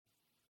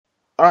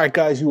All right,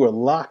 guys, you are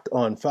locked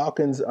on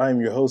Falcons.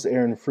 I'm your host,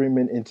 Aaron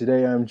Freeman, and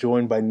today I'm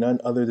joined by none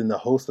other than the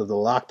host of the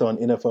Locked On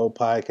NFL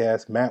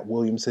podcast, Matt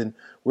Williamson.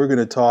 We're going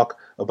to talk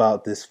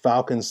about this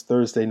Falcons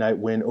Thursday night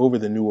win over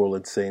the New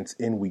Orleans Saints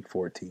in Week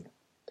 14.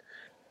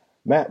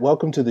 Matt,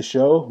 welcome to the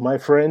show, my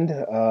friend.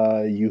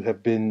 You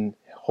have been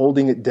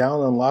holding it down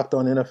on Locked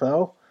On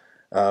NFL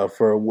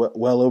for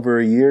well over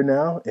a year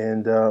now,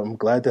 and I'm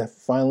glad to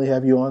finally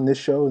have you on this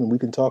show, and we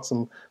can talk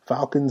some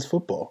Falcons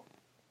football.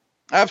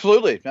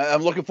 Absolutely.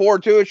 I'm looking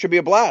forward to it. Should be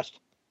a blast.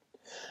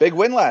 Big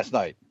win last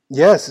night.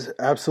 Yes,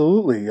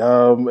 absolutely.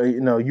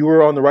 You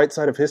were on the right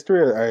side of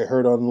history. I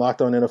heard on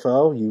Locked On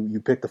NFL,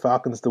 you picked the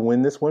Falcons to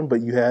win this one,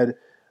 but you had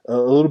a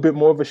little bit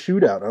more of a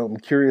shootout. I'm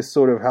curious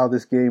sort of how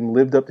this game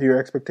lived up to your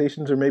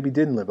expectations or maybe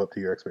didn't live up to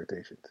your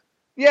expectations.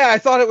 Yeah, I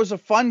thought it was a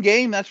fun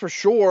game, that's for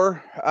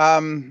sure.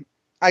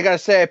 I got to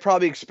say, I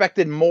probably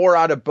expected more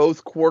out of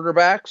both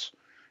quarterbacks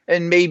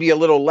and maybe a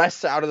little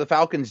less out of the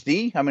Falcons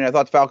D. I mean, I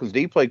thought the Falcons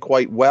D played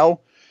quite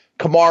well.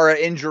 Kamara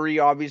injury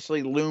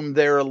obviously loomed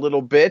there a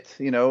little bit,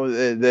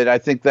 that I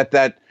think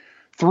that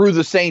threw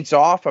the Saints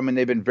off. I mean,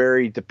 they've been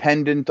very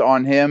dependent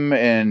on him,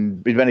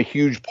 and he's been a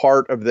huge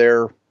part of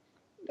their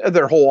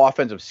whole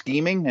offensive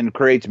scheming and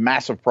creates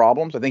massive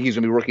problems. I think he's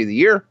going to be Rookie of the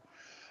Year.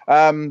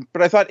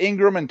 But I thought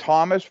Ingram and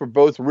Thomas were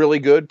both really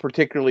good,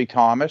 particularly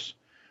Thomas.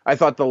 I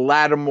thought the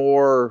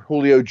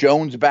Lattimore-Julio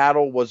Jones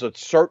battle was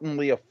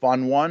certainly a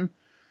fun one.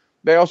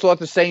 But I also thought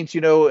the Saints,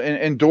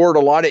 endured a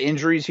lot of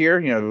injuries here.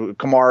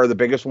 Kamara, the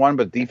biggest one,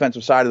 but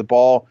defensive side of the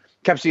ball.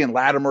 Kept seeing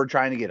Lattimore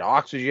trying to get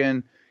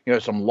oxygen.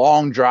 Some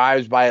long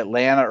drives by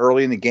Atlanta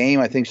early in the game,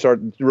 I think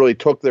really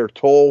took their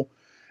toll.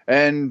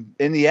 And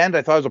in the end,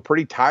 I thought it was a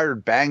pretty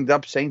tired,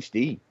 banged-up Saints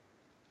D.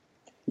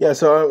 Yeah,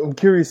 so I'm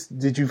curious,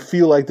 did you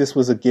feel like this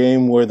was a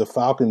game where the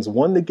Falcons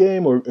won the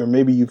game, or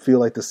maybe you feel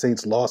like the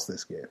Saints lost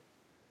this game?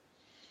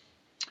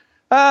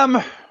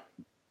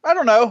 I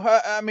don't know.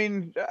 I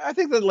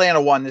think that Atlanta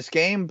won this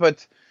game,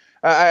 but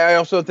I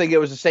also think it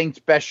was the Saints'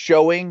 best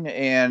showing,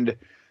 and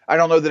I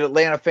don't know that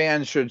Atlanta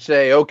fans should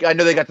say, okay, I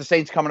know they got the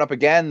Saints coming up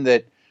again,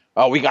 that,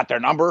 we got their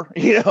number. I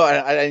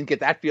didn't get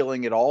that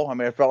feeling at all. I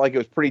mean, I felt like it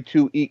was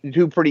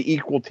two pretty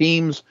equal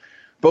teams.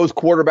 Both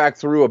quarterback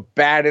threw a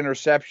bad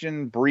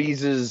interception.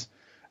 Breeze's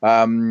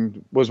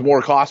was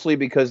more costly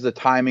because the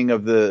timing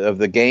of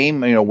the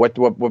game,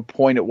 what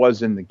point it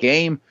was in the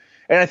game.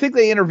 And I think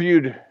they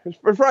interviewed, it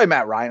was probably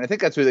Matt Ryan. I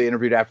think that's who they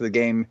interviewed after the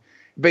game,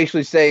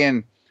 basically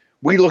saying,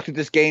 we looked at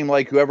this game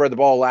like whoever had the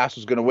ball last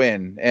was going to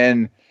win.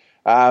 And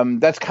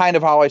that's kind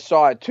of how I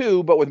saw it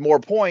too, but with more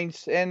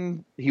points,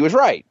 and he was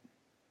right.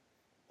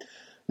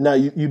 Now,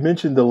 you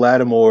mentioned the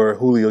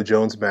Lattimore-Julio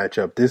Jones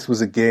matchup. This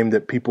was a game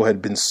that people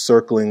had been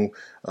circling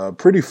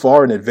pretty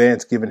far in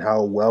advance, given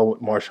how well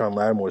Marshawn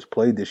Lattimore's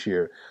played this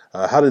year.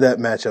 How did that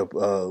matchup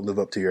live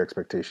up to your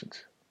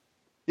expectations?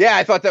 Yeah,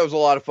 I thought that was a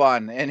lot of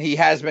fun, and he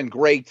has been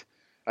great.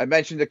 I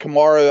mentioned that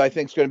Kamara, I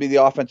think, is going to be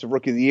the offensive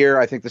rookie of the year.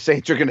 I think the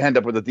Saints are going to end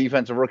up with a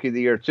defensive rookie of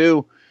the year,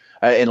 too,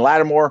 in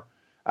Lattimore.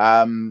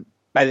 I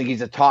think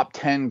he's a top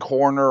 10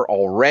 corner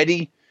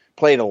already.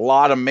 Played a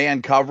lot of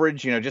man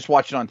coverage. Just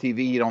watching on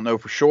TV, you don't know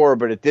for sure,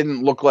 but it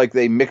didn't look like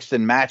they mixed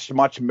and matched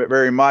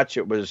very much.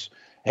 It was,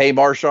 hey,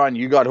 Marshawn,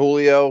 you got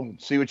Julio,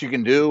 see what you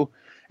can do.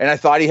 And I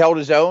thought he held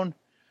his own.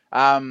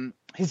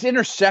 His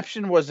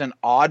interception was an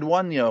odd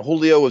one.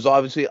 Julio was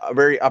obviously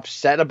very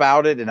upset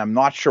about it, and I'm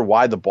not sure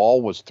why the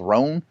ball was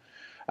thrown.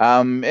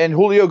 And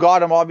Julio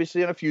got him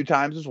obviously in a few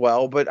times as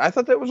well, but I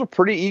thought that was a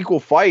pretty equal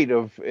fight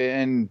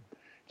and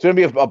it's going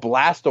to be a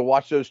blast to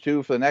watch those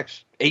two for the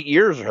next 8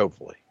 years,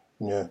 hopefully.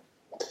 Yeah.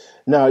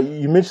 Now,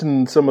 you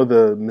mentioned some of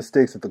the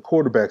mistakes that the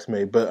quarterbacks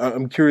made, but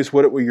I'm curious,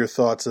 what were your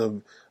thoughts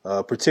of,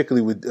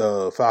 particularly with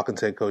Falcons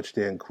head coach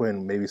Dan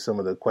Quinn, maybe some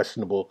of the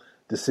questionable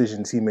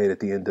decisions he made at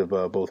the end of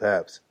both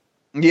halves?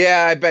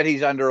 Yeah, I bet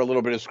he's under a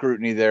little bit of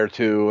scrutiny there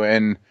too,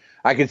 and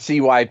I could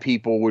see why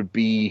people would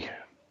be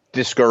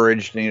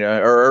discouraged,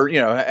 or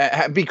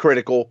be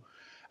critical.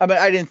 I mean,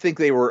 I didn't think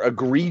they were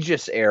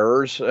egregious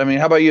errors. I mean,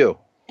 how about you?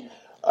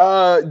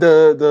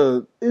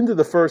 The end of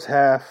the first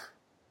half.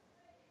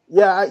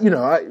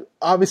 Yeah,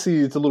 obviously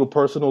it's a little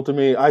personal to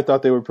me. I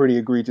thought they were pretty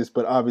egregious,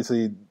 but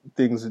obviously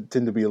things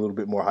tend to be a little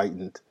bit more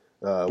heightened.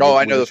 I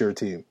know it's your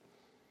team.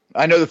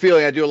 I know the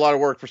feeling. I do a lot of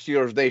work for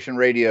Steelers Nation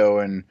Radio,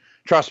 and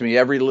trust me,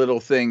 every little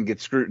thing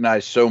gets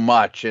scrutinized so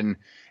much, and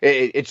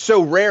it's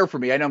so rare for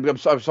me. I know I'm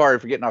sorry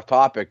for getting off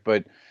topic,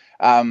 but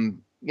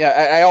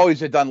I always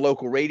had done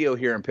local radio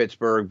here in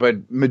Pittsburgh,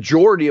 but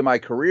majority of my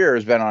career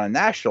has been on a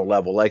national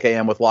level, like I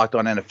am with Locked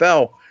On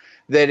NFL.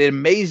 That it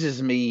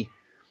amazes me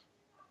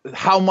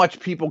how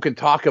much people can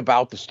talk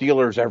about the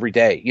Steelers every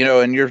day,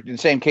 and you're in the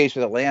same case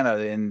with Atlanta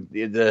and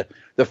the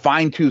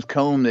fine-tooth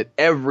comb that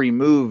every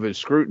move is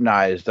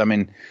scrutinized. I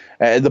mean,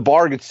 the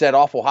bar gets set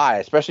awful high,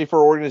 especially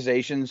for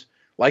organizations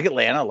like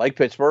Atlanta, like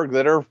Pittsburgh,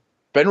 that are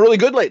been really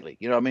good lately.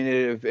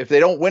 If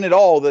they don't win it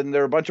all, then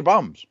they're a bunch of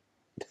bums.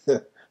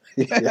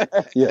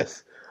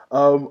 Yes.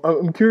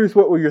 I'm curious,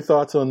 what were your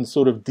thoughts on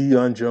sort of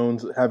Deion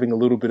Jones having a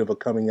little bit of a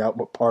coming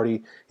out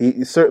party?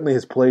 He certainly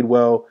has played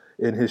well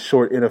in his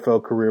short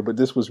NFL career, but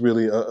this was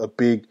really a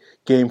big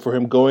game for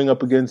him going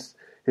up against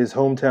his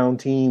hometown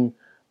team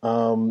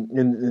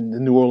in the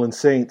New Orleans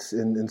Saints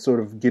and sort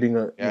of getting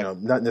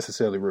not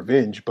necessarily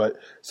revenge, but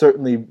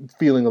certainly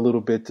feeling a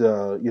little bit,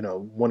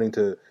 wanting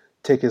to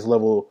take his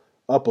level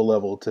up a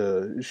level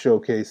to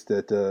showcase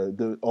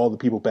that all the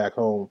people back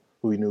home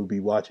who he knew would be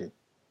watching.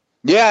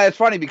 Yeah, it's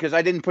funny because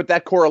I didn't put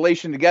that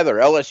correlation together.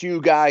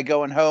 LSU guy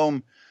going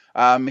home.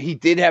 He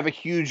did have a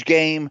huge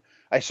game.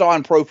 I saw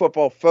on Pro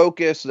Football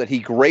Focus that he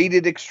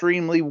graded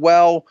extremely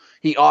well.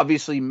 He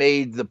obviously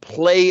made the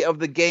play of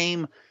the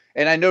game.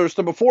 And I noticed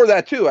him before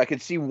that, too. I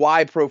could see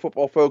why Pro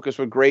Football Focus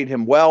would grade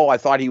him well. I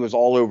thought he was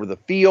all over the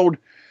field.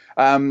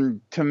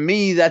 To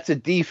me, that's a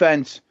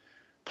defense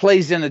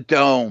plays in a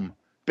dome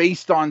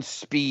based on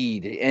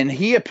speed. And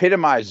he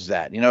epitomizes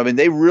that.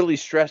 They really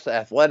stress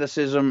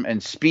athleticism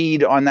and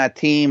speed on that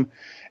team.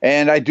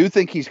 And I do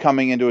think he's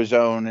coming into his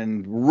own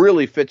and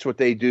really fits what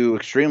they do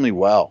extremely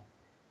well.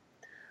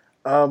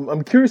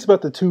 I'm curious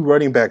about the two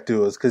running back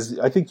duos because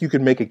I think you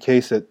could make a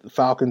case that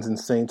Falcons and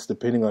Saints,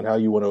 depending on how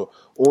you want to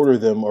order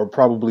them, are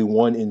probably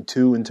 1 and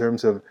 2 in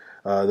terms of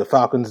the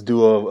Falcons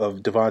duo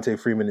of Devontae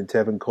Freeman and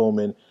Tevin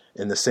Coleman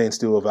and the Saints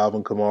duo of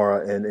Alvin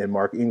Kamara and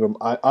Mark Ingram.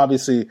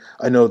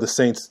 I know the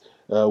Saints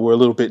were a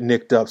little bit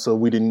nicked up, so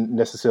we didn't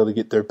necessarily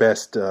get their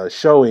best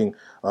showing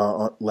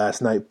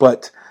last night.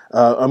 But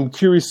I'm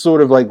curious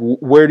sort of like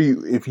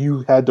if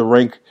you had to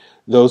rank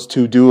those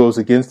two duos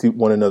against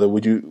one another,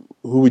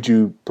 who would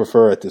you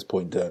prefer at this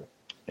point in time?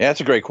 Yeah, that's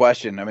a great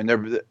question.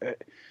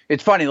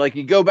 It's funny. Like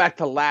you go back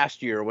to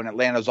last year when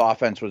Atlanta's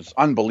offense was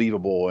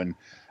unbelievable,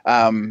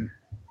 and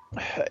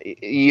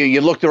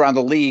you looked around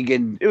the league,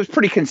 and it was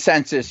pretty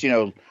consensus.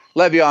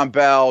 Le'Veon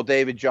Bell,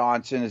 David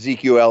Johnson,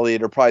 Ezekiel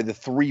Elliott are probably the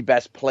 3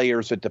 best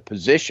players at the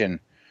position.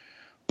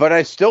 But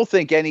I still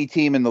think any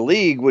team in the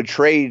league would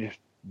trade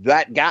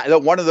that guy,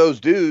 one of those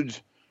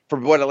dudes, for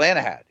what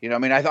Atlanta had.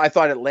 I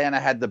thought Atlanta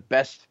had the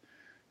best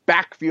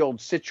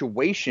backfield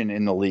situation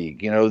in the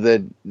league.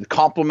 The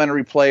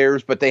complementary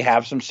players, but they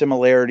have some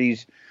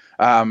similarities.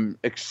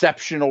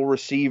 Exceptional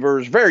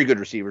receivers, very good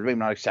receivers, maybe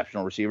not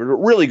exceptional receivers, but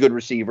really good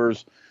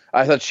receivers.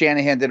 I thought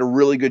Shanahan did a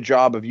really good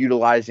job of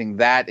utilizing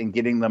that and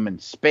getting them in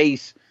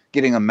space,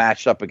 getting them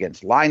matched up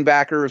against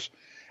linebackers.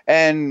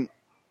 And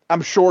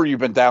I'm sure you've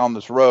been down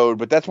this road,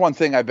 but that's one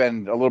thing I've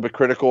been a little bit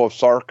critical of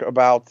Sark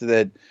about,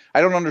 that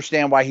I don't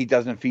understand why he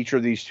doesn't feature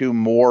these two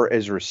more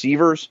as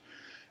receivers.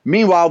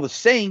 Meanwhile, the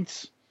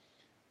Saints,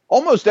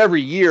 almost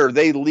every year,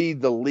 they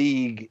lead the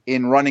league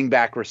in running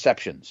back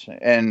receptions.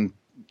 And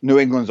New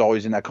England's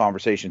always in that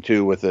conversation,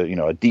 too, with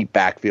a deep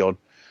backfield.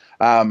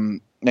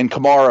 And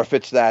Kamara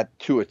fits that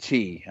to a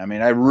T.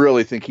 I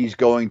really think he's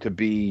going to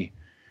be,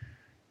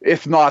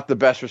 if not the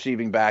best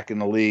receiving back in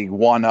the league,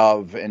 one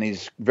of, and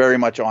he's very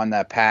much on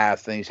that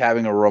path, and he's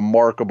having a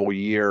remarkable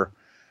year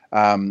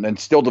and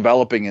still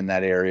developing in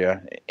that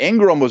area.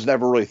 Ingram was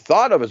never really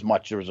thought of as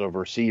much as a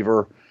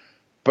receiver,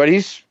 but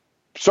he's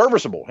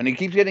serviceable, and he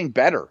keeps getting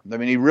better.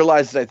 He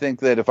realizes, I think,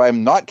 that if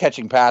I'm not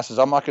catching passes,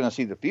 I'm not going to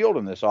see the field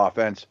in this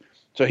offense.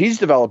 So he's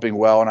developing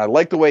well, and I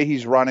like the way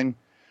he's running.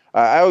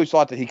 I always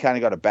thought that he kind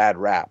of got a bad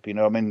rap.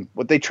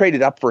 What they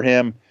traded up for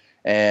him,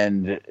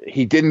 and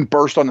he didn't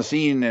burst on the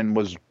scene and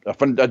was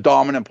a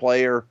dominant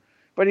player,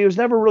 but he was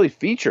never really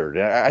featured.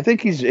 I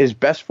think his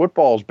best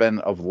football has been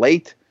of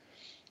late.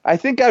 I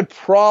think I'd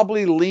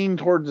probably lean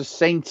towards the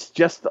Saints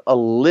just a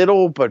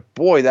little, but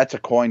boy, that's a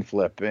coin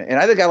flip. And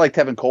I think I like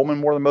Tevin Coleman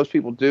more than most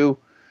people do.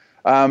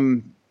 But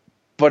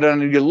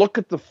when you look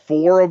at the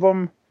 4 of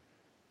them,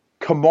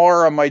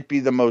 Kamara might be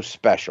the most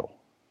special.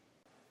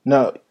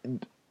 Now,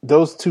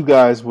 those 2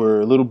 guys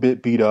were a little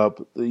bit beat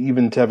up.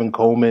 Even Tevin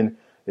Coleman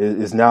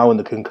is now in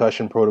the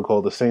concussion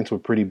protocol. The Saints were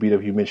pretty beat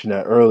up. You mentioned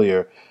that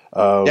earlier.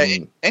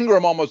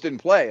 Ingram almost didn't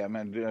play.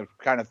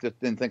 Kind of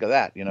didn't think of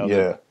that.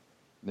 Yeah.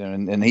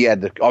 And he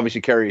had to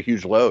obviously carry a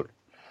huge load.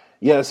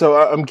 Yeah, so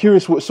I'm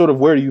curious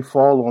where do you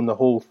fall on the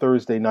whole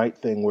Thursday night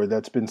thing, where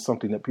that's been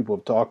something that people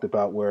have talked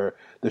about, where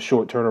the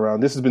short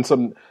turnaround. This has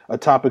been a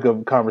topic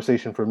of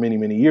conversation for many,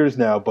 many years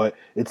now, but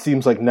it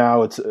seems like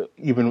now it's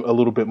even a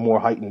little bit more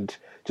heightened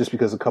just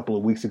because a couple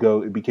of weeks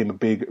ago it became a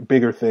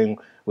bigger thing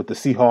with the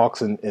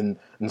Seahawks,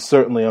 and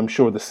certainly I'm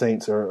sure the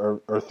Saints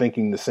are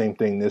thinking the same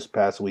thing this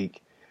past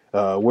week.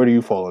 Where do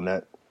you fall on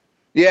that?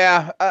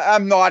 Yeah,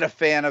 I'm not a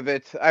fan of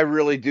it. I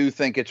really do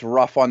think it's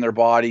rough on their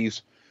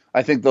bodies.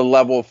 I think the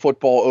level of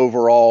football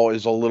overall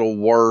is a little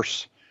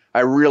worse. I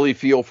really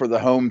feel for the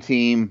home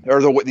team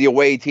or the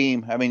away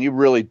team. You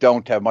really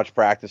don't have much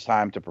practice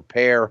time to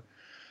prepare.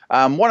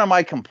 One of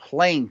my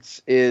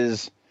complaints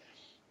is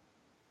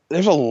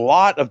there's a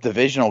lot of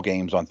divisional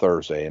games on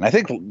Thursday. And I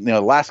think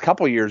the last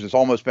couple of years it's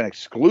almost been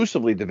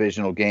exclusively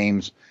divisional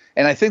games.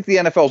 And I think the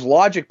NFL's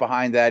logic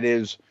behind that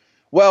is,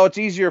 well, it's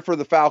easier for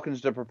the Falcons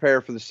to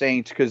prepare for the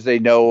Saints because they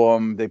know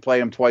them. They play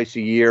them twice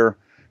a year.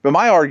 But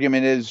my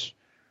argument is,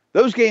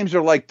 those games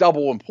are like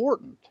double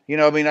important.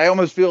 I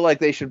almost feel like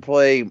they should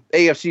play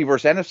AFC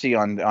versus NFC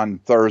on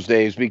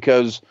Thursdays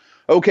because,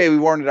 okay, we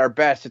weren't at our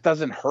best. It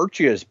doesn't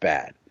hurt you as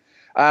bad.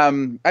 I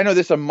know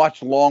this is a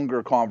much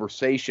longer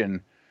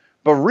conversation,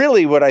 but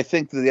really what I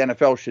think that the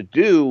NFL should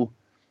do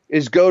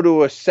is go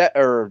to a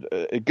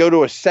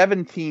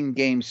 17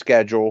 game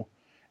schedule,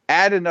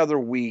 add another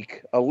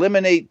week,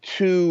 eliminate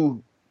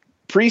 2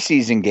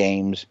 preseason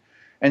games,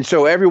 and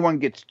so everyone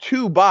gets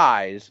 2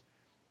 byes,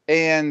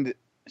 and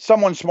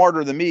someone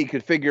smarter than me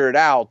could figure it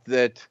out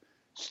that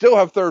still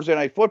have Thursday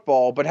Night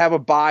Football, but have a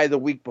bye the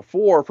week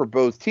before for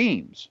both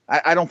teams.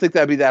 I don't think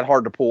that'd be that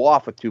hard to pull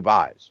off with 2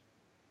 byes.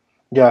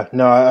 Yeah,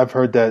 no, I've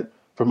heard that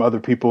from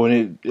other people,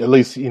 and at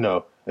least,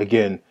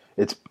 again,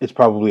 it's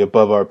probably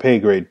above our pay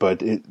grade,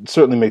 but it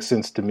certainly makes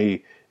sense to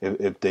me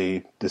if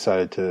they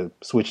decided to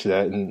switch to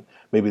that, and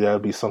maybe that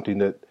would be something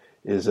that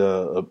is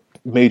a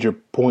major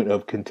point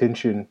of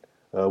contention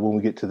when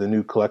we get to the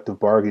new collective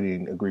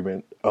bargaining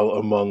agreement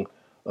among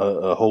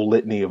a whole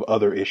litany of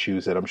other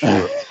issues that I'm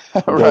sure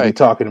we'll be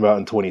talking about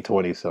in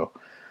 2020. So,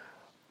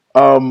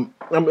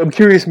 I'm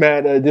curious,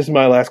 Matt. This is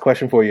my last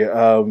question for you.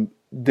 I'm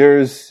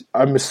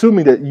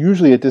assuming that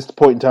usually at this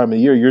point in time of the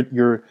year,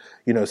 you're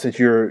since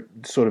you're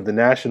sort of the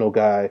national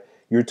guy,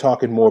 you're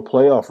talking more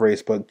playoff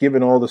race. But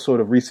given all the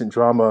sort of recent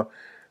drama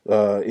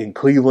in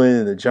Cleveland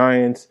and the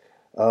Giants,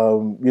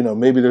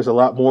 maybe there's a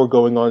lot more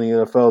going on in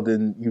the NFL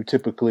than you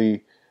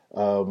typically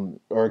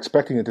are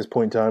expecting at this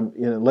point in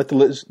time. Let the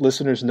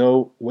listeners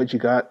know what you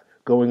got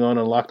going on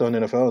Locked On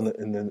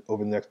NFL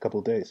over the next couple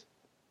of days.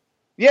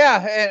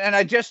 Yeah, and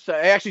I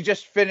actually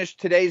just finished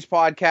today's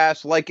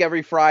podcast. Like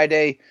every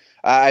Friday,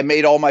 I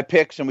made all my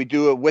picks, and we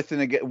do it with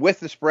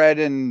the spread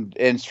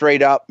and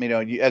straight up.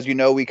 As you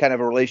know, we kind of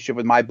have a relationship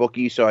with my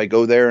bookie, so I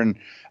go there and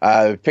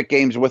pick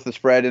games with the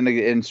spread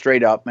and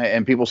straight up,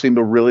 and people seem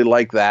to really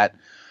like that.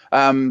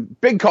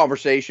 Big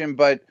conversation,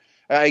 but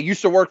I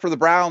used to work for the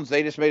Browns.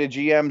 They just made a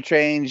GM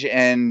change,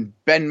 and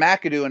Ben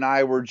McAdoo and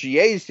I were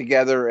GAs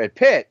together at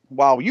Pitt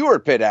while you were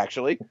at Pitt,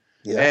 actually.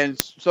 Yeah. And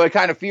so I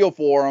kind of feel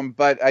for him,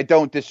 but I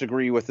don't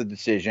disagree with the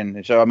decision.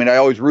 And so, I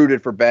always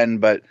rooted for Ben,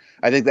 but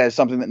I think that's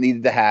something that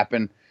needed to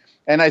happen.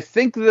 And I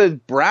think the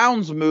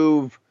Browns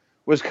move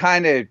was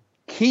kind of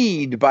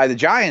keyed by the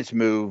Giants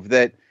move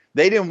that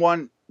they didn't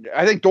want.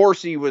 I think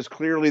Dorsey was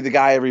clearly the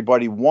guy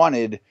everybody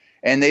wanted,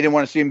 and they didn't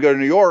want to see him go to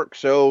New York,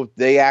 so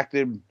they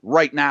acted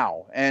right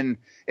now. And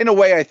in a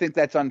way, I think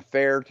that's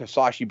unfair to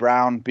Sashi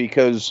Brown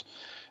because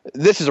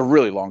this is a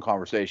really long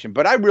conversation,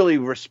 but I really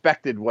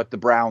respected what the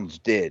Browns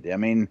did.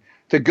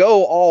 To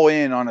go all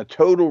in on a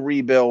total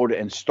rebuild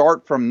and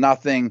start from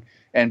nothing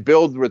and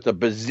build with a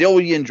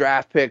bazillion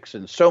draft picks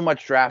and so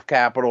much draft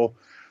capital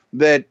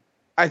that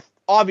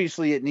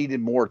obviously it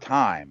needed more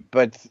time.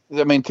 But,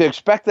 to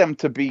expect them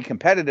to be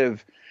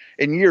competitive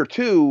in year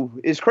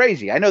 2 is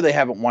crazy. I know they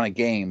haven't won a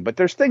game, but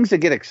there's things to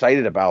get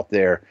excited about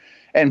there.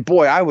 And,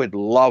 boy, I would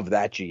love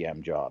that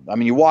GM job.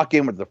 You walk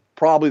in with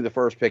probably the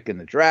first pick in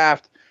the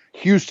draft,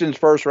 Houston's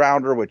first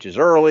rounder, which is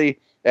early,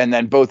 and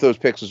then both those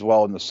picks as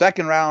well in the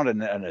second round,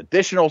 and an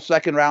additional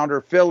second rounder,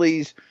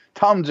 Phillies,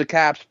 tons of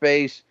cap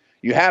space.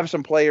 You have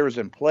some players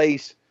in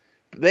place.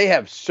 They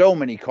have so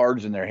many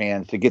cards in their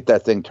hands to get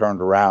that thing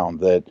turned around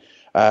that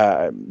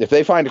if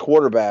they find a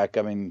quarterback,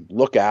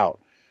 look out.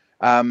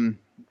 I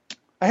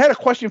had a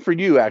question for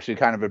you, actually,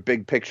 kind of a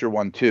big picture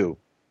one, too.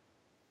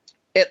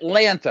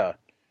 Atlanta,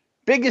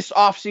 biggest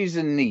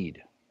offseason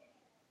need.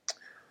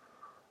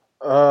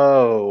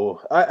 Oh,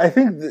 I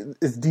think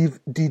it's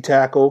D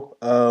tackle.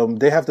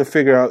 They have to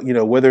figure out,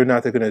 whether or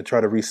not they're going to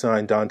try to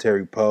re-sign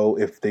Dontari Poe.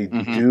 If they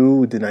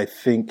do, then I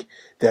think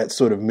that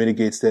sort of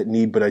mitigates that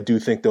need. But I do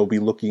think they'll be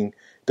in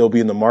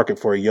the market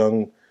for a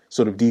young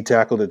sort of D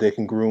tackle that they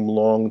can groom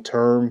long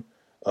term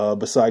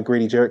beside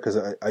Grady Jarrett,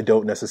 because I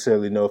don't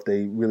necessarily know if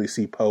they really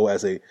see Poe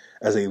as a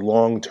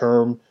long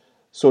term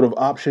sort of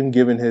option,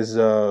 given his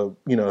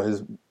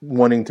his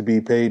wanting to be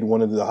paid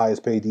one of the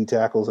highest paid D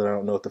tackles, and I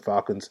don't know if the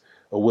Falcons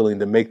are willing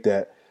to make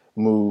that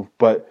move.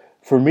 But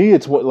for me,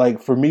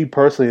 for me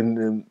personally,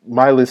 and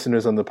my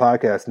listeners on the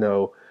podcast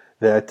know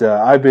that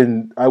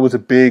I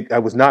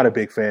was not a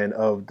big fan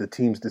of the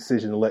team's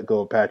decision to let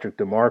go of Patrick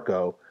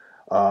DeMarco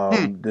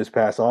this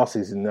past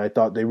offseason. I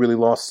thought they really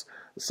lost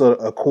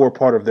a core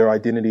part of their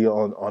identity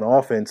on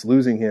offense,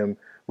 losing him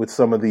with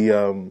some of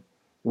the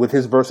with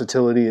his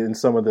versatility and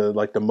some of the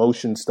the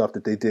motion stuff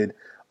that they did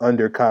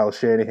under Kyle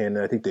Shanahan, and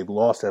I think they've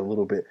lost that a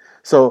little bit.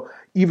 So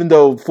even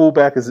though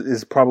fullback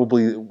is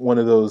probably one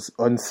of those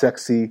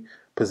unsexy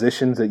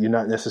positions that you're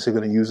not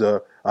necessarily going to use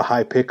a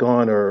high pick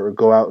on or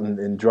go out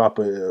and drop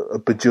a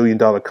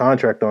bajillion-dollar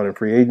contract on in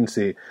free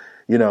agency,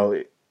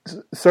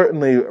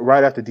 certainly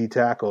right after D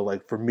tackle,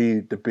 for me,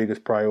 the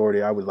biggest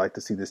priority I would like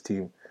to see this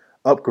team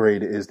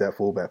upgrade is that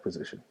fullback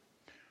position.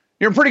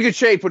 You're in pretty good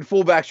shape when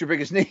fullback's your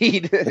biggest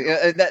need.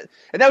 and that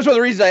was one of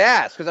the reasons I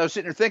asked, because I was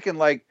sitting there thinking,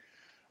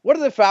 what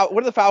do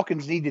the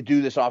Falcons need to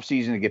do this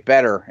offseason to get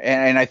better?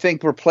 And I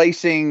think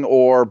replacing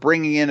or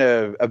bringing in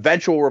a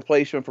eventual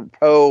replacement for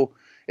Poe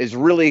is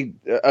really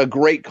a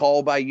great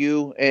call by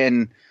you.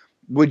 And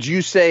would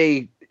you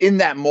say in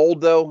that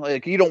mold, though,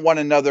 you don't want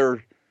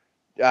another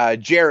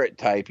Jarrett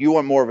type. You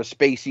want more of a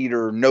space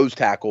eater nose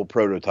tackle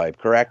prototype,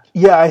 correct?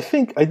 Yeah, I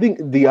think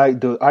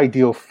the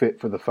ideal fit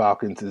for the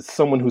Falcons is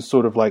someone who's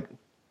sort of like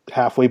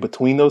halfway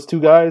between those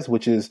two guys,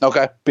 which is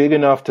Okay. big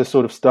enough to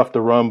sort of stuff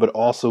the run, but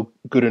also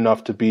good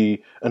enough to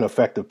be an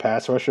effective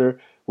pass rusher,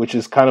 which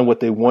is kind of what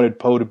they wanted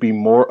Poe to be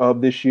more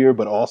of this year,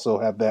 but also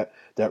have that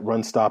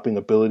run stopping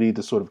ability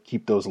to sort of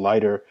keep those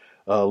lighter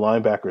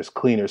linebackers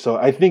cleaner. So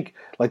I think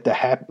like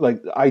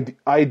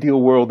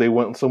ideal world, they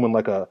want someone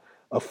like a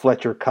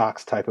Fletcher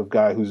Cox type of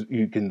guy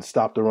you can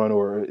stop the run,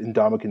 or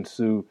Ndamukong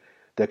Suh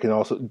that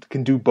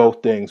can do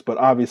both things. But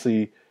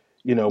obviously,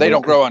 they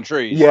don't grow on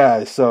trees.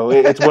 Yeah, so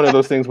it's one of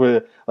those things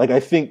where, like, I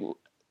think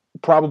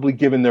probably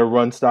given their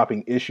run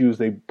stopping issues,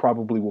 they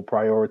probably will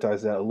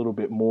prioritize that a little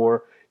bit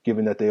more,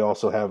 given that they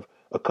also have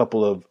a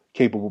couple of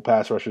capable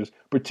pass rushers,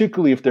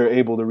 particularly if they're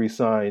able to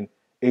re-sign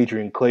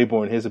Adrian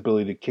Claiborne. His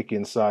ability to kick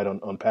inside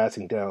on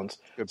passing downs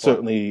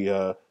certainly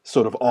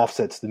sort of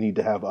offsets the need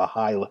to have a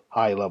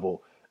high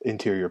level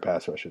interior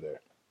pass rusher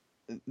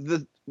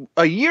there.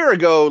 A year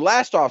ago,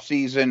 last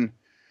offseason,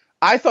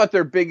 I thought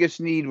their biggest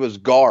need was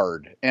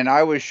guard, and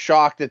I was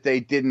shocked that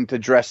they didn't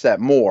address that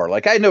more.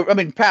 Like,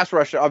 pass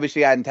rush,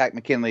 obviously adding Tack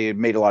McKinley, it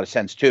made a lot of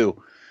sense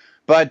too.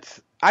 But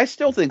I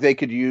still think they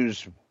could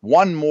use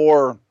one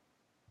more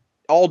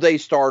all-day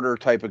starter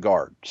type of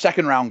guard,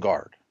 second-round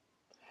guard.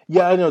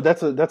 Yeah, I know.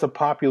 That's a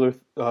popular...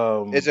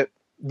 Is it?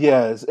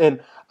 Yes,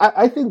 and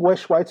I think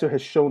Wes Schweitzer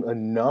has shown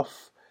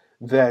enough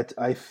that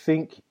I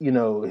think,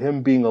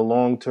 him being a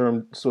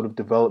long-term sort of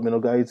developmental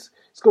guy, he's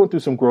going through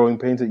some growing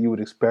pains that you would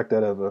expect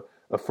out of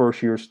a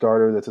first-year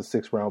starter that's a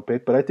sixth-round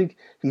pick. But I think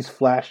he's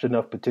flashed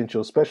enough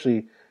potential,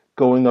 especially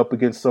going up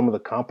against some of the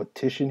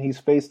competition he's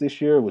faced this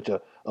year, which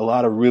a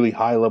lot of really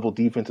high-level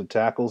defensive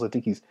tackles. I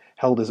think he's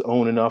held his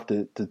own enough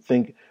to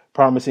think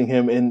promising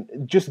him. And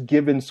just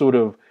given sort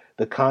of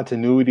the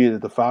continuity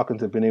that the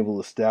Falcons have been able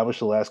to establish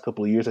the last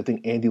couple of years, I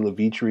think Andy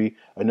Levitre,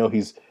 I know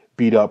he's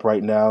beat up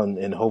right now,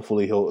 and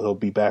hopefully he'll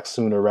be back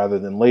sooner rather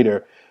than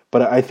later.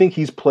 But I think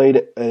he's played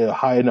at a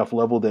high enough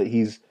level that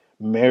he's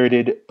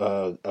merited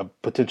a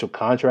potential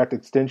contract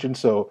extension.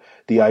 So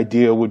the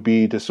idea would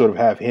be to sort of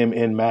have him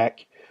and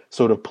Mac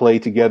sort of play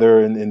together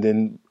and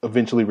then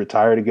eventually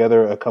retire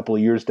together a couple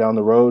of years down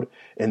the road,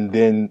 and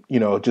then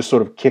just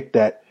sort of kick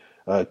that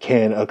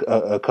can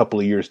a couple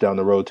of years down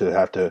the road to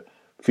have to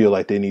feel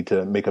like they need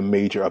to make a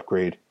major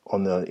upgrade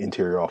on the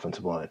interior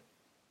offensive line.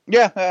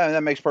 Yeah,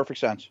 that makes perfect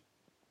sense.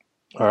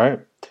 All right.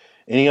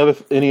 Any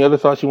other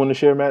thoughts you want to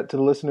share, Matt, to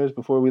the listeners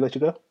before we let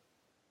you go?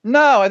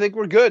 No, I think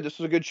we're good. This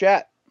was a good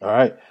chat. All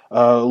right.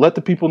 Let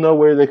the people know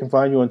where they can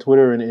find you on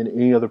Twitter and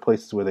any other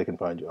places where they can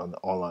find you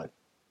online.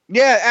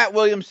 Yeah, at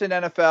Williamson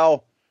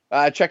NFL.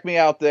 Check me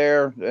out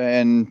there,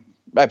 and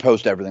I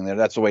post everything there.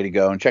 That's the way to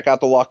go. And check out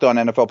the Locked On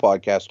NFL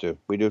podcast, too.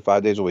 We do it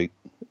 5 days a week.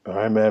 All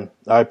right, man.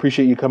 I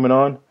appreciate you coming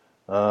on.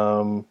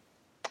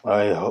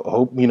 I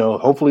hope,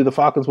 hopefully the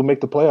Falcons will make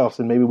the playoffs,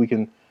 and maybe we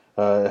can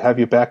have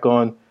you back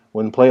on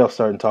when playoffs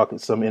start and talk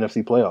some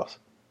NFC playoffs.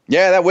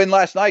 Yeah, that win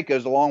last night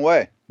goes a long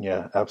way.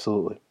 Yeah,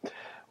 absolutely.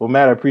 Well,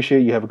 Matt, I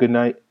appreciate you. Have a good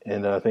night,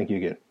 and thank you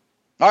again.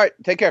 All right,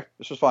 take care.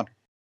 This was fun.